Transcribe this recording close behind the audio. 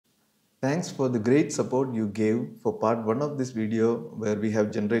Thanks for the great support you gave for part 1 of this video where we have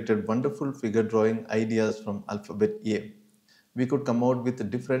generated wonderful figure drawing ideas from alphabet A. We could come out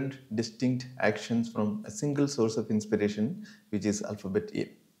with different distinct actions from a single source of inspiration, which is alphabet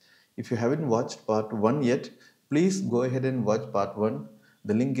A. If you haven't watched part 1 yet, please go ahead and watch part 1.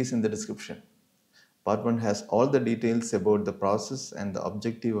 The link is in the description. Part 1 has all the details about the process and the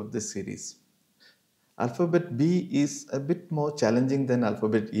objective of this series. Alphabet B is a bit more challenging than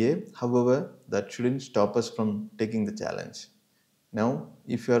alphabet A, however, that shouldn't stop us from taking the challenge. Now,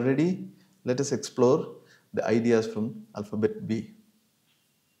 if you are ready, let us explore the ideas from alphabet B.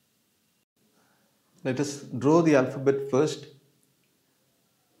 Let us draw the alphabet first.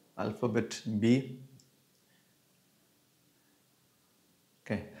 Alphabet B.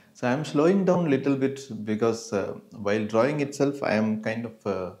 Okay, so I am slowing down a little bit because while drawing itself, I am kind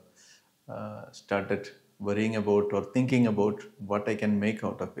of started worrying about or thinking about what I can make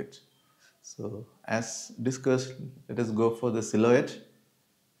out of it. So as discussed, let us go for the silhouette.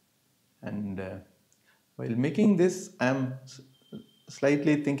 And while making this, I am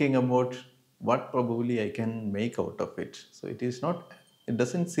slightly thinking about what probably I can make out of it. So it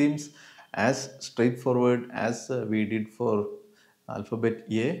doesn't seem as straightforward as we did for alphabet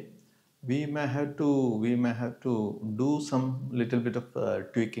A. We may have to do some little bit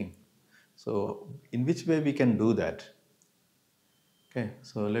of tweaking. So in which way we can do that? Okay,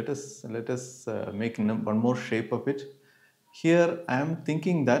 so let us make one more shape of it. Here I am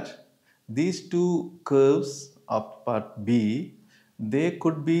thinking that these two curves of part B, they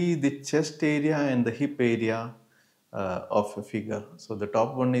could be the chest area and the hip area of a figure. So the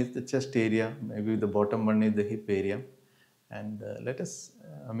top one is the chest area, maybe the bottom one is the hip area. And let us,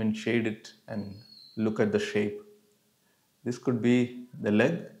 shade it and look at the shape. This could be the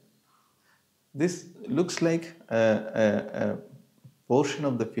leg. This looks like a portion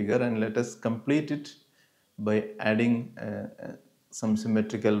of the figure, and let us complete it by adding some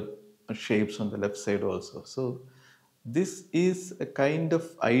symmetrical shapes on the left side also. So this is a kind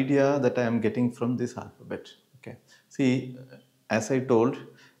of idea that I am getting from this alphabet. Okay, see, as I told,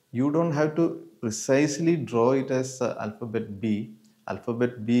 you don't have to precisely draw it as alphabet B.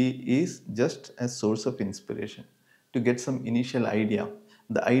 Alphabet B is just a source of inspiration to get some initial idea.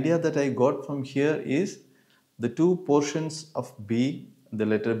 The idea that I got from here is the two portions of B, the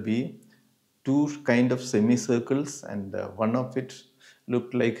letter B, two kind of semicircles, and one of it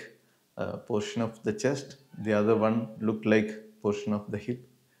looked like a portion of the chest, the other one looked like portion of the hip.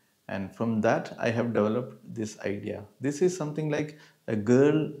 And from that I have developed this idea. This is something like a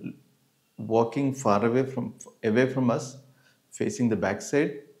girl walking far away from us, facing the back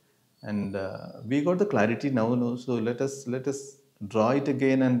side, and we got the clarity now. So let us draw it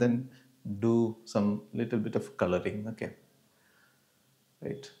again and then do some little bit of coloring. Okay,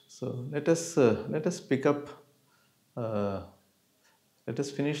 right. So let us pick up. Uh, Let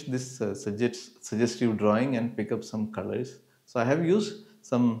us finish this suggestive drawing and pick up some colors. So I have used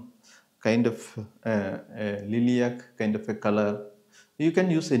some kind of Liliac kind of a color. You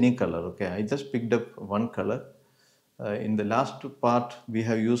can use any color. Okay, I just picked up one color. In the last part we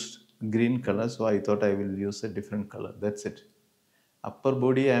have used green color, so I thought I will use a different color. That's it. Upper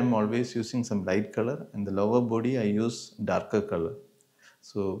body I am always using some light color, and the lower body I use darker color.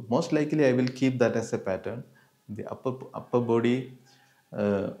 So most likely I will keep that as a pattern. The upper body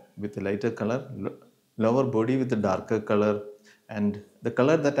with a lighter color, lower body with a darker color, and the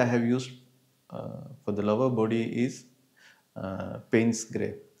color that I have used for the lower body is Payne's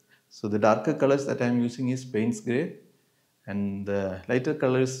gray. So the darker colors that I am using is Payne's gray, and the lighter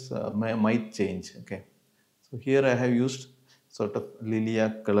colors might change. Okay, so here I have used sort of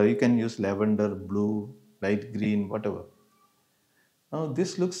lilac color. You can use lavender, blue, light green, whatever. Now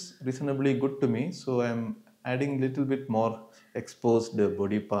this looks reasonably good to me, so I am adding little bit more exposed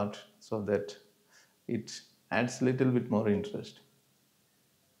body part so that it adds little bit more interest.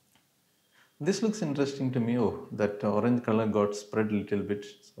 This looks interesting to me. Oh, that orange color got spread a little bit,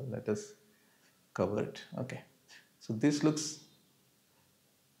 so let us cover it. Okay, so this looks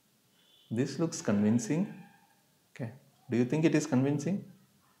convincing. Okay, do you think it is convincing?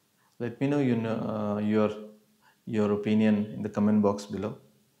 Let me know, your opinion in the comment box below.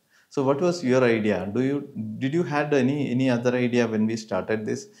 So what was your idea? Did you had any other idea when we started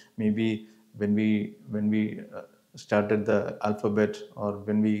this? Maybe when we started the alphabet, or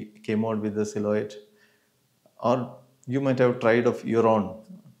when we came out with the silhouette, or you might have tried of your own.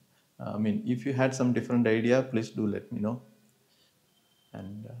 If you had some different idea, please do let me know.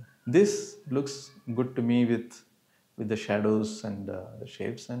 And this looks good to me with the shadows and the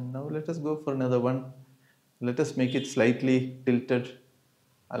shapes. And now let us go for another one. Let us make it slightly tilted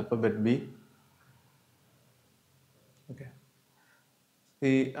alphabet B. Okay.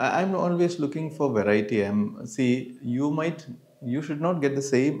 See, I'm always looking for variety. See, you should not get the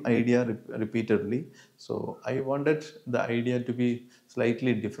same idea repeatedly. So I wanted the idea to be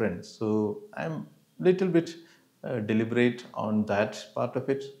slightly different. So I'm little bit deliberate on that part of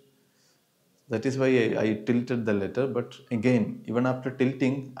it. That is why I tilted the letter. But again, even after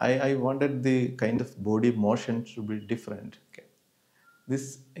tilting, I wanted the kind of body motion to be different. Okay.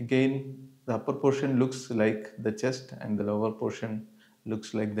 This again, the upper portion looks like the chest and the lower portion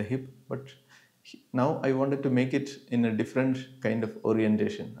looks like the hip. But now I wanted to make it in a different kind of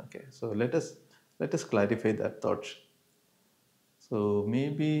orientation. Okay, so let us clarify that thought. So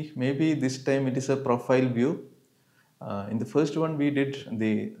maybe this time it is a profile view. In the first one we did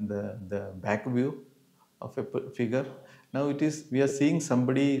the back view of a figure. Now it is we are seeing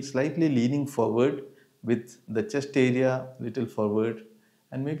somebody slightly leaning forward with the chest area little forward,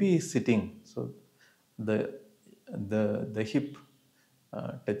 and maybe he's sitting. So the the hip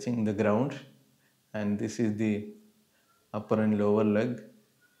touching the ground, and this is the upper and lower leg.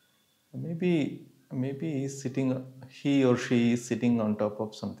 Maybe he or she is sitting on top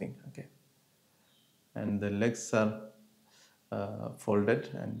of something. Okay, and the legs are folded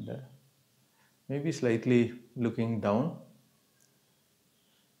and maybe slightly looking down.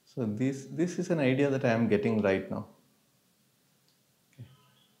 So this is an idea that I am getting right now.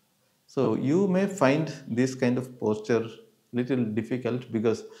 So you may find this kind of posture little difficult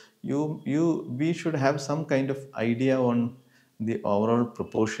because you we should have some kind of idea on the overall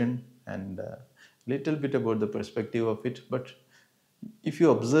proportion and little bit about the perspective of it. But if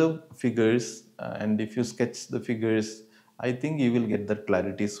you observe figures and if you sketch the figures, I think you will get that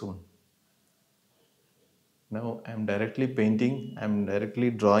clarity soon. Now I'm directly painting, I'm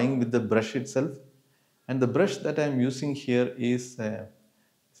directly drawing with the brush itself, and the brush that I'm using here is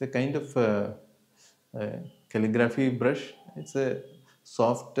it's a kind of calligraphy brush. It's a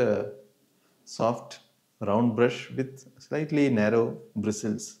soft, soft round brush with slightly narrow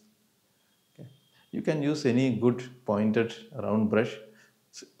bristles. Okay. You can use any good pointed round brush,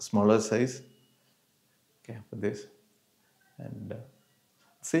 smaller size. Okay, for this, and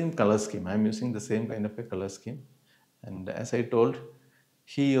same color scheme. I'm using the same kind of a color scheme, and as I told,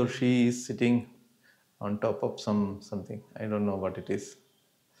 he or she is sitting on top of something. I don't know what it is.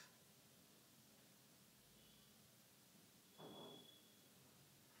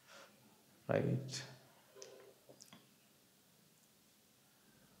 Right.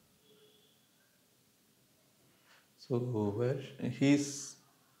 So where he's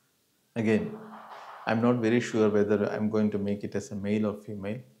again, I'm not very sure whether I'm going to make it as a male or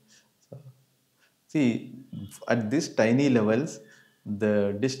female. So, see, at this tiny levels,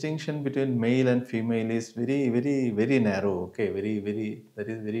 the distinction between male and female is very narrow. Okay, that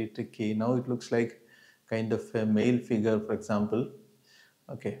is very tricky. Now it looks like kind of a male figure, for example.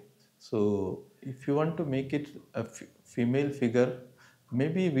 Okay, so if you want to make it a female figure,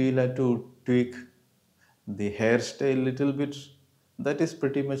 maybe we'll have to tweak the hairstyle little bit. That is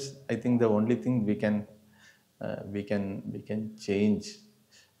pretty much, I think, the only thing we can change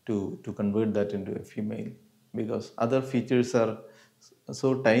to convert that into a female, because other features are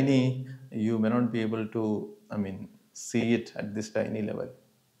so tiny you may not be able to, I mean, see it at this tiny level.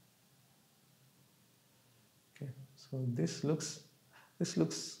 Okay, so this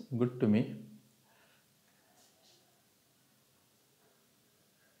looks good to me.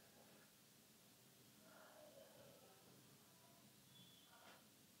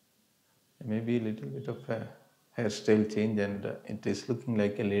 Maybe a little bit of a hairstyle change, and it is looking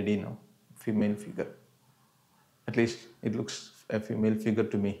like a lady now, female figure. At least it looks a female figure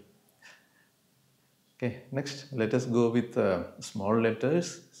to me. Okay, next let us go with small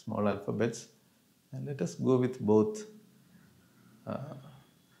letters, small alphabets, and let us go with both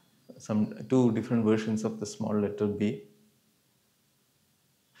some two different versions of the small letter B.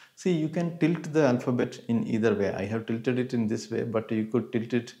 See, you can tilt the alphabet in either way. I have tilted it in this way, but you could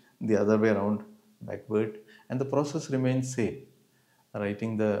tilt it the other way around, backward, and the process remains same.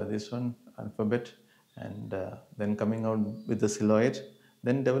 Writing this one alphabet, and then coming out with the silhouette,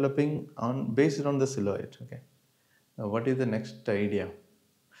 then developing on based on the silhouette. Okay. Now, what is the next idea?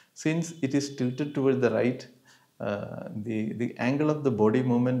 Since it is tilted towards the right, the angle of the body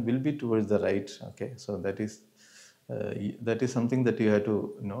movement will be towards the right. Okay, so that is something that you have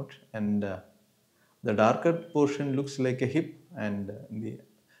to note. And the darker portion looks like a hip, and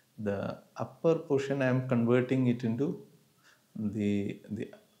the upper portion I am converting it into the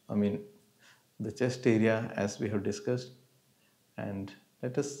I mean the chest area as we have discussed. And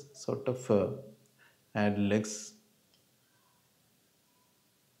let us sort of add legs.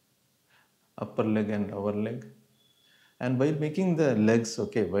 upper leg and lower leg. And while making the legs,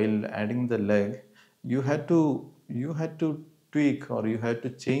 okay, while adding the leg, you had to tweak, or you had to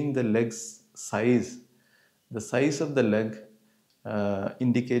change the legs size. The size of the leg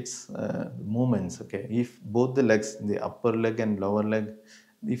indicates movements. Okay, if both the legs, the upper leg and lower leg,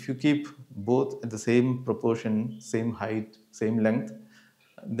 if you keep both at the same proportion, same height, same length,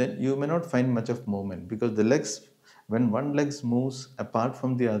 then you may not find much of movement, because the legs, when one leg moves apart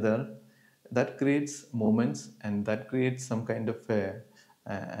from the other, that creates moments, and that creates some kind of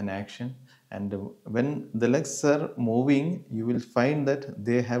an action. And when the legs are moving, you will find that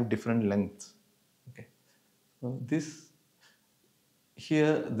they have different lengths. Okay, so this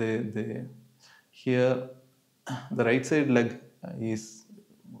here the here the right side leg is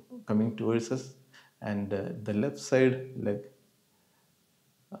coming towards us, and the left side leg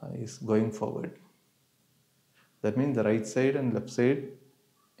is going forward. That means the right side and left side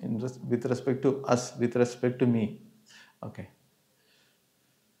with respect to us, with respect to me. Okay.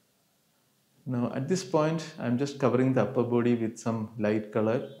 Now at this point, I'm just covering the upper body with some light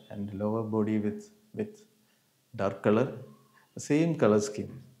color and lower body with dark color, the same color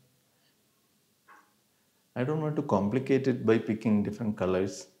scheme. I don't want to complicate it by picking different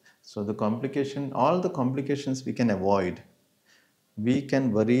colors. So all the complications we can avoid. We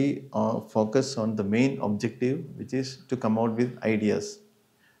can worry or focus on the main objective, which is to come out with ideas.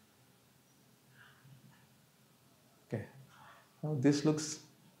 Okay. Now this looks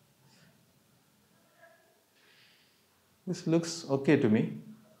okay to me.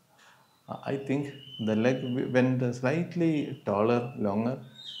 I think the leg went slightly taller, longer,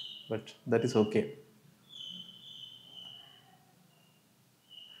 but that is okay.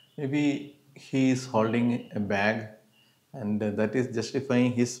 Maybe he is holding a bag, and that is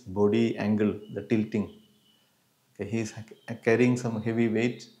justifying his body angle, the tilting. Okay, he is carrying some heavy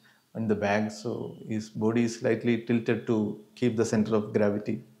weight on the bag, so his body is slightly tilted to keep the center of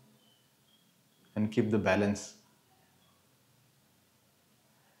gravity and keep the balance.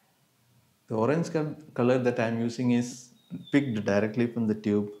 The orange color that I am using is picked directly from the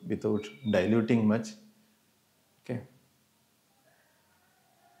tube without diluting much. Okay.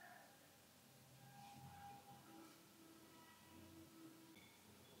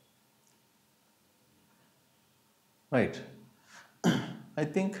 Right. I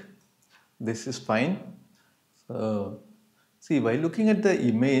think this is fine. See, by looking at the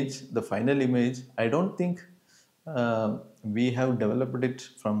image, the final image, I don't think we have developed it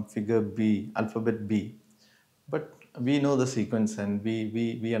from figure B, alphabet B, but we know the sequence, and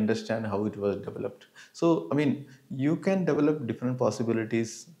we understand how it was developed. So, I mean, you can develop different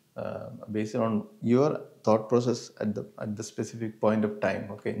possibilities based on your thought process at the specific point of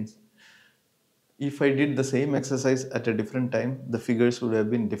time. Okay, if I did the same exercise at a different time, the figures would have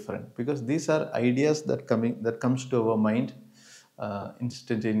been different, because these are ideas that comes to our mind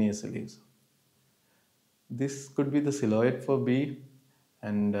instantaneously. This could be the silhouette for B,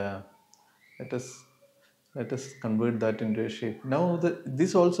 and let us let us convert that into a shape. Now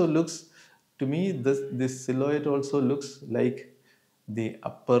this also looks to me, this silhouette also looks like the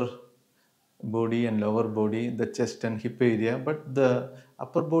upper body and lower body, the chest and hip area, but the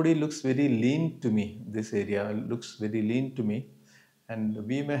upper body looks very lean to me. This area looks very lean to me, and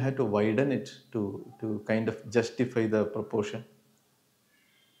we may have to widen it to kind of justify the proportion.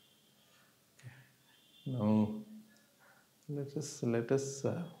 Now let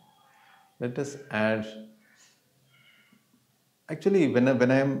us add. Actually, when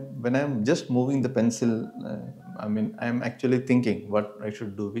I'm just moving the pencil, I mean, I'm actually thinking what I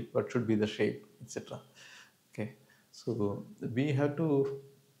should do with what should be the shape, etc. Okay, so we have to.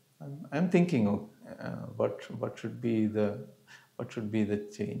 I'm thinking of what should be the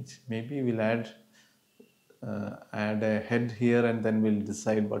change. Maybe we'll add a head here, and then we'll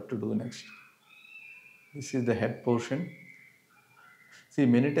decide what to do next. This is the head portion. See,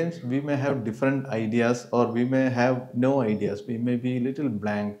 many times we may have different ideas, or we may have no ideas. We may be a little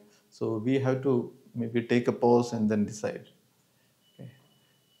blank. So we have to maybe take a pause and then decide. Okay.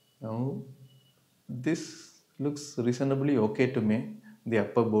 Now, this looks reasonably okay to me, the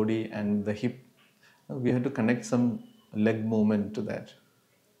upper body and the hip. Now we have to connect some leg movement to that.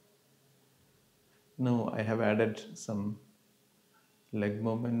 Now I have added some leg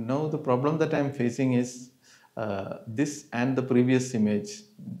movement. Now the problem that I am facing is this and the previous image.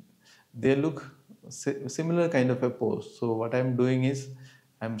 They look similar kind of a pose. So what I am doing is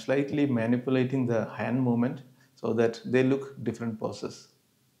I am slightly manipulating the hand movement so that they look different poses.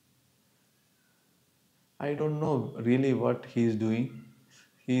 I don't know really what he is doing.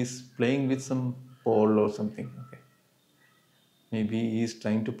 He is playing with some pole or something. Okay. Maybe he is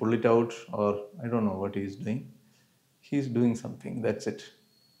trying to pull it out, or I don't know what he is doing. He is doing something, that's it.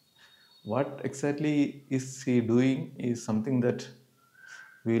 What exactly is he doing is something that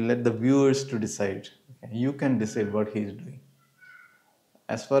we will let the viewers to decide. Okay? You can decide what he is doing.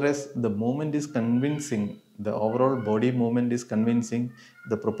 As far as the movement is convincing, the overall body movement is convincing,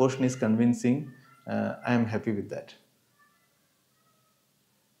 the proportion is convincing, I am happy with that.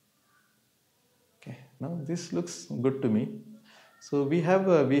 Okay, now this looks good to me. So we had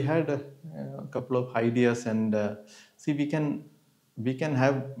a couple of ideas, and see, we can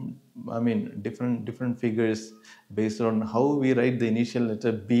have, I mean, different figures based on how we write the initial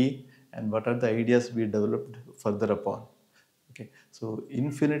letter B and what are the ideas we developed further upon. Okay, so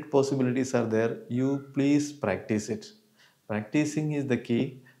infinite possibilities are there. You please practice it. Practicing is the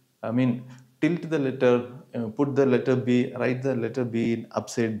key. I mean, tilt the letter, put the letter B, write the letter B in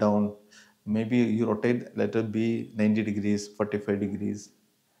upside down. Maybe you rotate letter B 90 degrees, 45 degrees,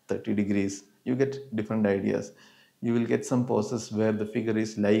 30 degrees. You get different ideas. You will get some poses where the figure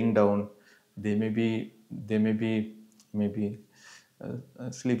is lying down. They may be maybe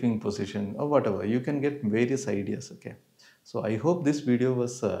sleeping position or whatever. You can get various ideas. Okay, so I hope this video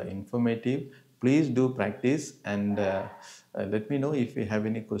was informative. Please do practice, and let me know if you have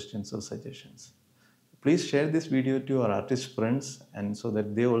any questions or suggestions. Please share this video to your artist friends, and so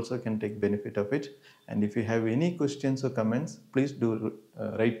that they also can take benefit of it. And if you have any questions or comments, please do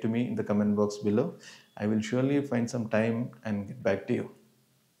write to me in the comment box below. I will surely find some time and get back to you.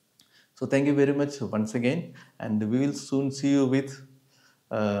 So thank you very much once again, and we will soon see you with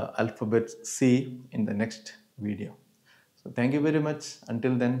alphabet C in the next video. So thank you very much.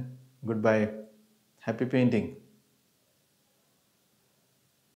 Until then, goodbye. Happy painting.